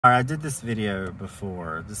Alright, I did this video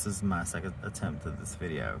before. This is my second attempt at this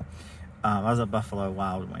video. I was at Buffalo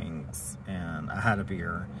Wild Wings and I had a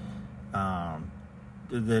beer.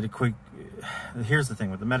 Here's the thing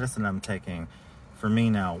with the medicine I'm taking. For me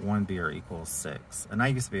now, 1 beer equals 6. And I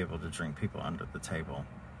used to be able to drink people under the table.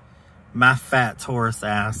 My fat Taurus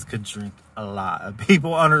ass could drink a lot of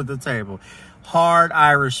people under the table. Hard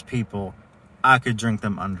Irish people, I could drink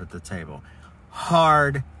them under the table.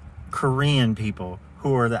 Hard Korean people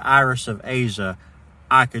who are the Irish of Asia,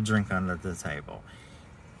 I could drink under the table.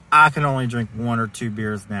 I can only drink 1 or 2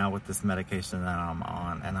 beers now with this medication that I'm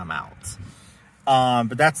on, and I'm out.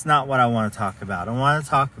 But that's not what I want to talk about. I want to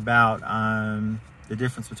talk about the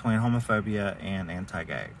difference between homophobia and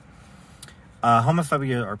anti-gay.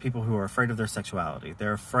 Homophobia are people who are afraid of their sexuality.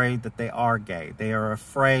 They're afraid that they are gay. They are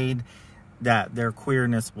afraid that their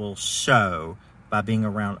queerness will show by being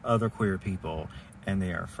around other queer people, and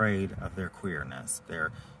they are afraid of their queerness.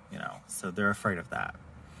 So they're afraid of that.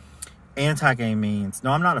 Anti-gay means,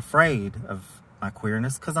 no, I'm not afraid of my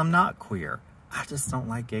queerness because I'm not queer. I just don't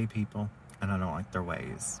like gay people and I don't like their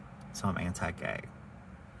ways. So I'm anti-gay.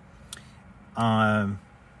 Yeah.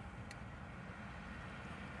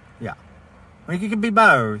 I mean, you can be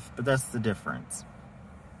both, but that's the difference.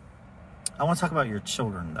 I want to talk about your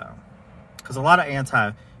children though. Because a lot of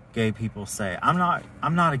anti-gay people say, I'm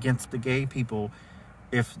not against the gay people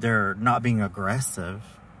if they're not being aggressive.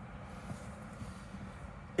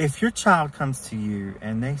 If your child comes to you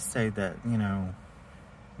and they say that,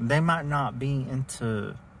 they might not be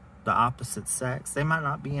into the opposite sex, they might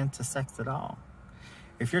not be into sex at all.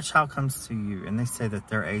 If your child comes to you and they say that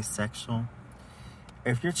they're asexual,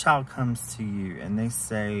 if your child comes to you and they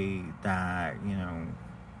say that,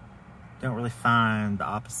 they don't really find the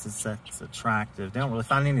opposite sex attractive, they don't really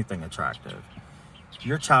find anything attractive,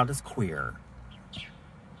 your child is queer.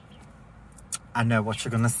 I know what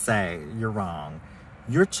you're going to say. You're wrong.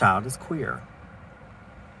 Your child is queer.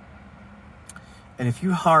 And if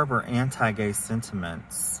you harbor anti-gay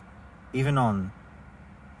sentiments, even on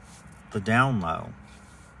the down low,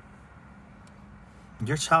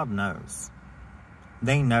 your child knows.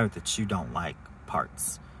 They know that you don't like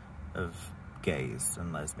parts of gays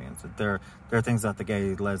and lesbians. That there are things about the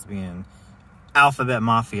gay, lesbian, alphabet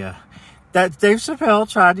mafia that Dave Chappelle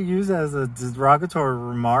tried to use as a derogatory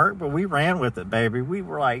remark, but we ran with it, baby. We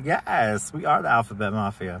were like, yes, we are the alphabet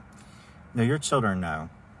mafia. No, your children know.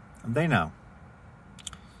 They know.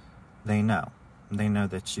 They know. They know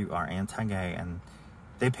that you are anti-gay, and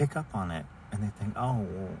they pick up on it, and they think, oh,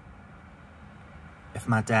 well, if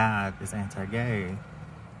my dad is anti-gay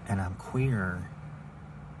and I'm queer,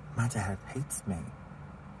 my dad hates me.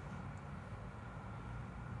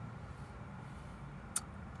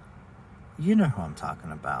 You know who I'm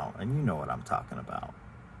talking about, and you know what I'm talking about.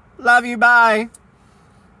 Love you, bye.